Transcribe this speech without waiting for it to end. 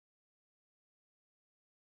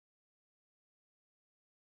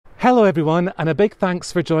Hello everyone, and a big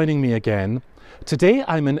thanks for joining me again. Today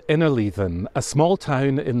I'm in Innerleithen, a small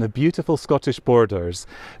town in the beautiful Scottish borders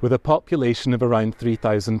with a population of around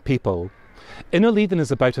 3,000 people. Innerleithen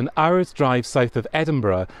is about an hour's drive south of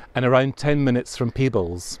Edinburgh and around 10 minutes from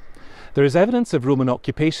Peebles. There is evidence of Roman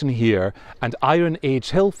occupation here and Iron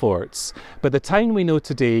Age hill forts, but the town we know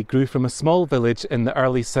today grew from a small village in the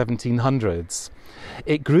early 1700s.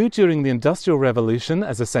 It grew during the Industrial Revolution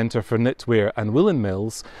as a centre for knitwear and woolen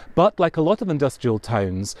mills, but like a lot of industrial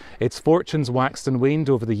towns, its fortunes waxed and waned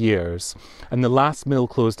over the years, and the last mill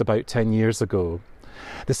closed about 10 years ago.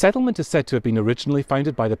 The settlement is said to have been originally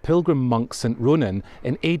founded by the pilgrim monk St Ronan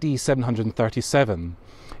in AD 737.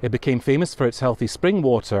 It became famous for its healthy spring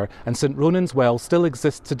water, and St Ronan's Well still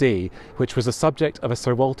exists today, which was the subject of a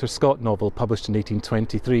Sir Walter Scott novel published in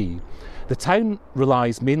 1823. The town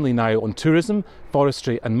relies mainly now on tourism,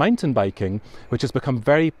 forestry and mountain biking, which has become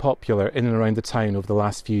very popular in and around the town over the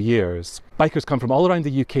last few years. Bikers come from all around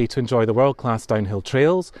the UK to enjoy the world-class downhill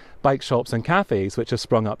trails, bike shops and cafes which have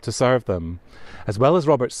sprung up to serve them. As well as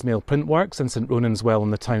Robert Smale Printworks and St Ronan's Well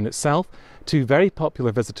in the town itself, two very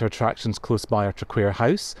popular visitor attractions close by are Traquair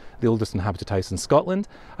House, the oldest inhabited house in Scotland,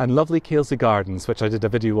 and lovely Kailsea Gardens, which I did a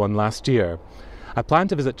video on last year. I plan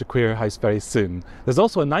to visit Traquair House very soon. There's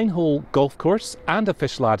also a 9-hole golf course and a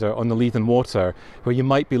fish ladder on the Leithen Water, where you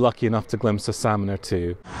might be lucky enough to glimpse a salmon or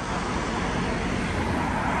two.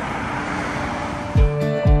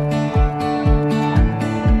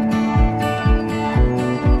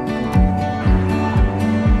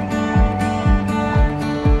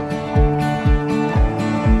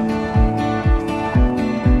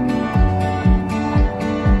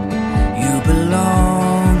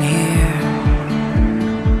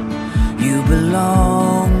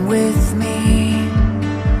 Belong with me,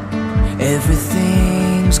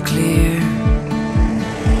 everything's clear.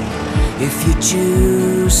 If you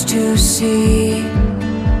choose to see,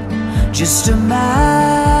 just imagine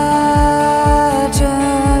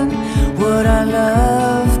what our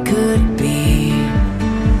love could be.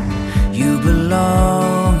 You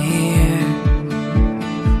belong here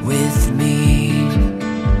with me.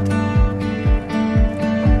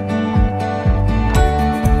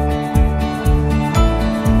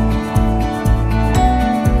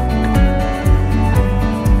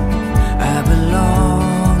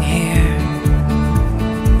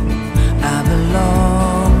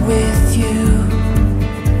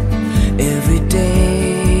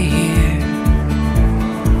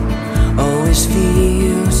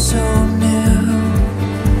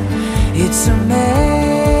 It's amazing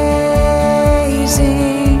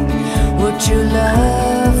what your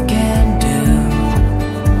love can do.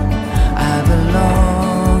 I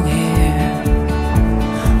belong here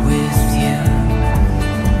with you.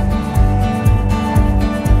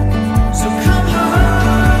 So come home,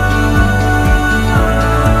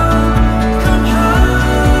 come home.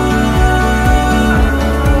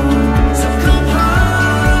 So come home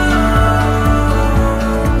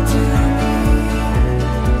to me.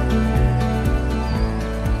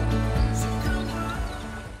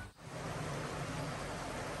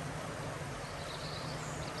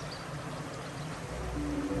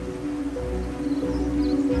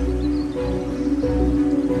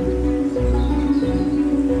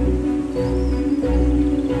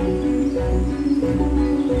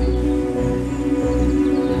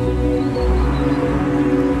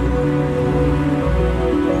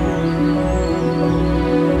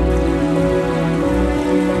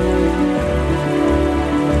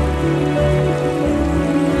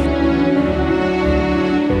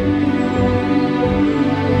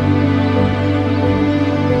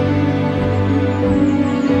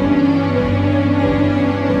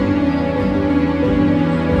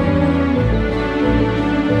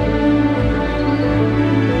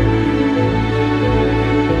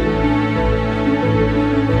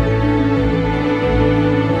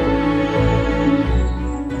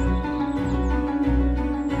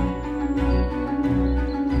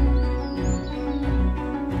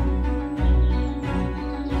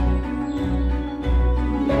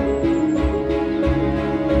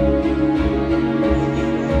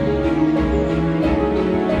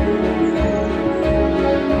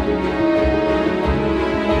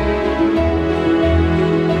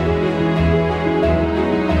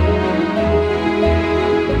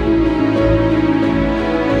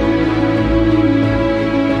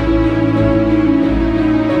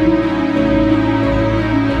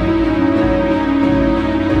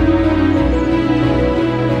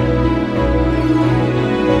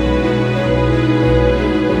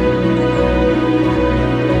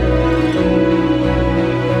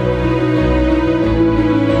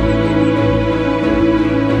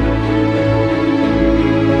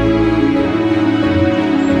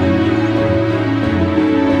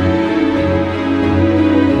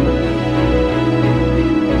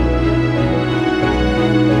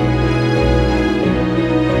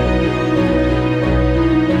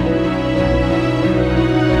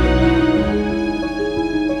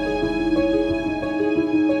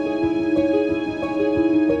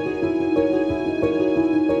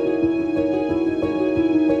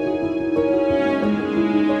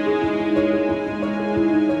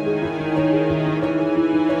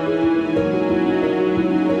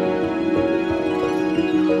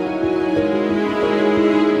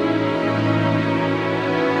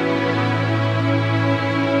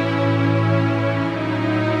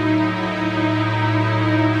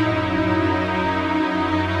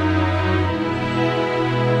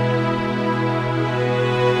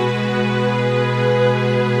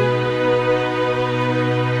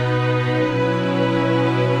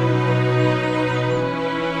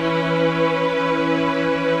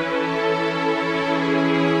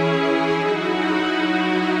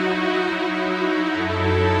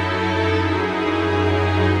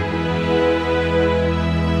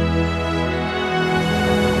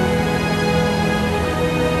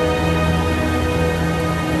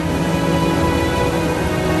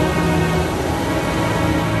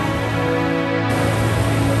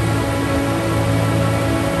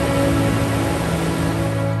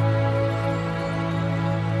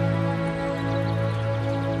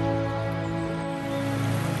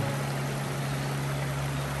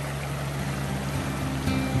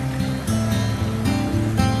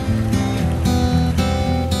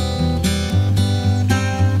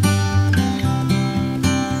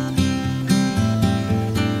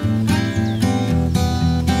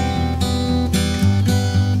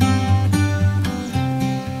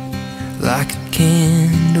 like a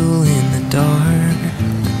candle in the dark.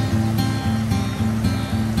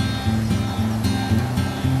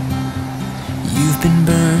 You've been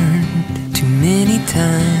burned too many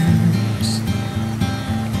times,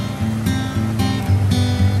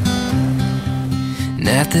 and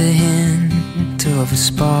at the hint of a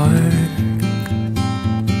spark,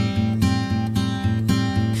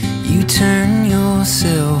 you turn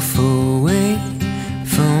yourself away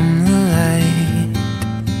from the light.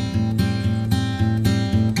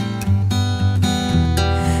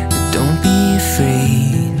 But don't be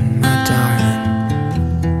afraid, my darling.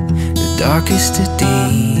 The darkest of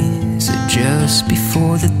days are just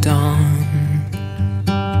before the dawn.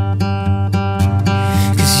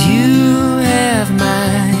 'Cause you have my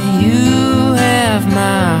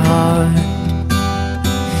heart,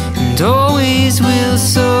 and always will.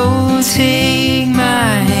 So take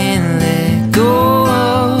my hand, let go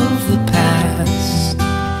of the past,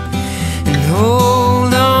 and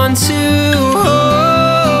hold on to home.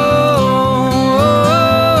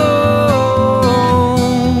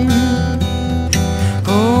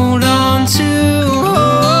 Hold on to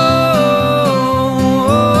home.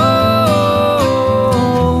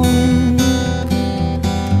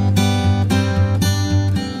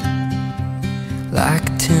 Like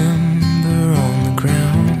timber on the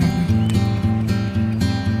ground,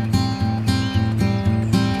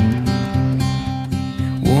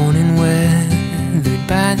 worn and weathered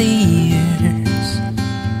by the years.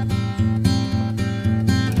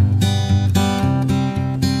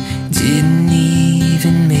 Didn't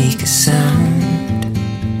even make a sound.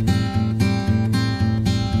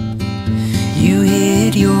 You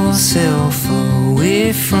hid yourself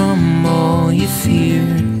away from all your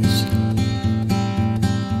fears.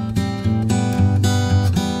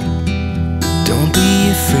 Don't be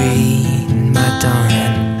afraid, my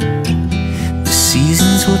darling. The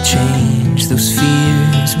seasons will change, those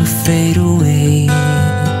fears will fade away.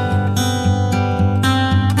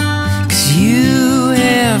 'Cause you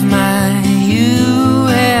have my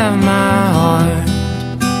heart,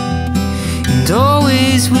 and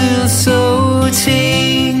always will. So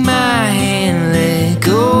take my hand, let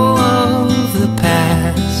go of the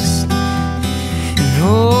past, and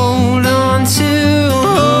hold on to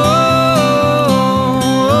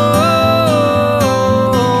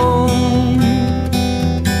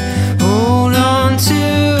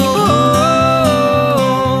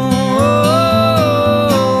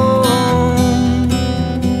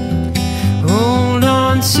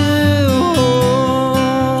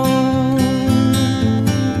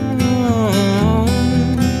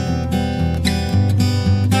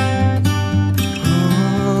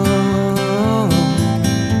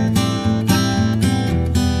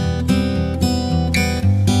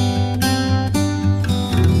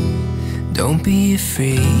Don't be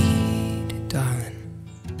afraid, darling.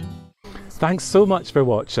 Thanks so much for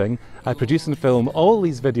watching. I produce and film all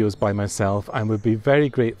these videos by myself and would be very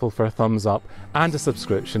grateful for a thumbs up and a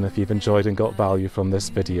subscription if you've enjoyed and got value from this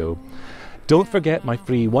video. Don't forget my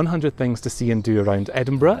free 100 things to see and do around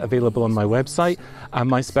Edinburgh, available on my website, and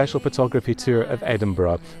my special photography tour of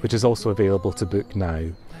Edinburgh, which is also available to book now.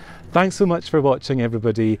 Thanks so much for watching,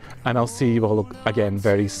 everybody, and I'll see you all again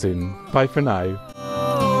very soon. Bye for now.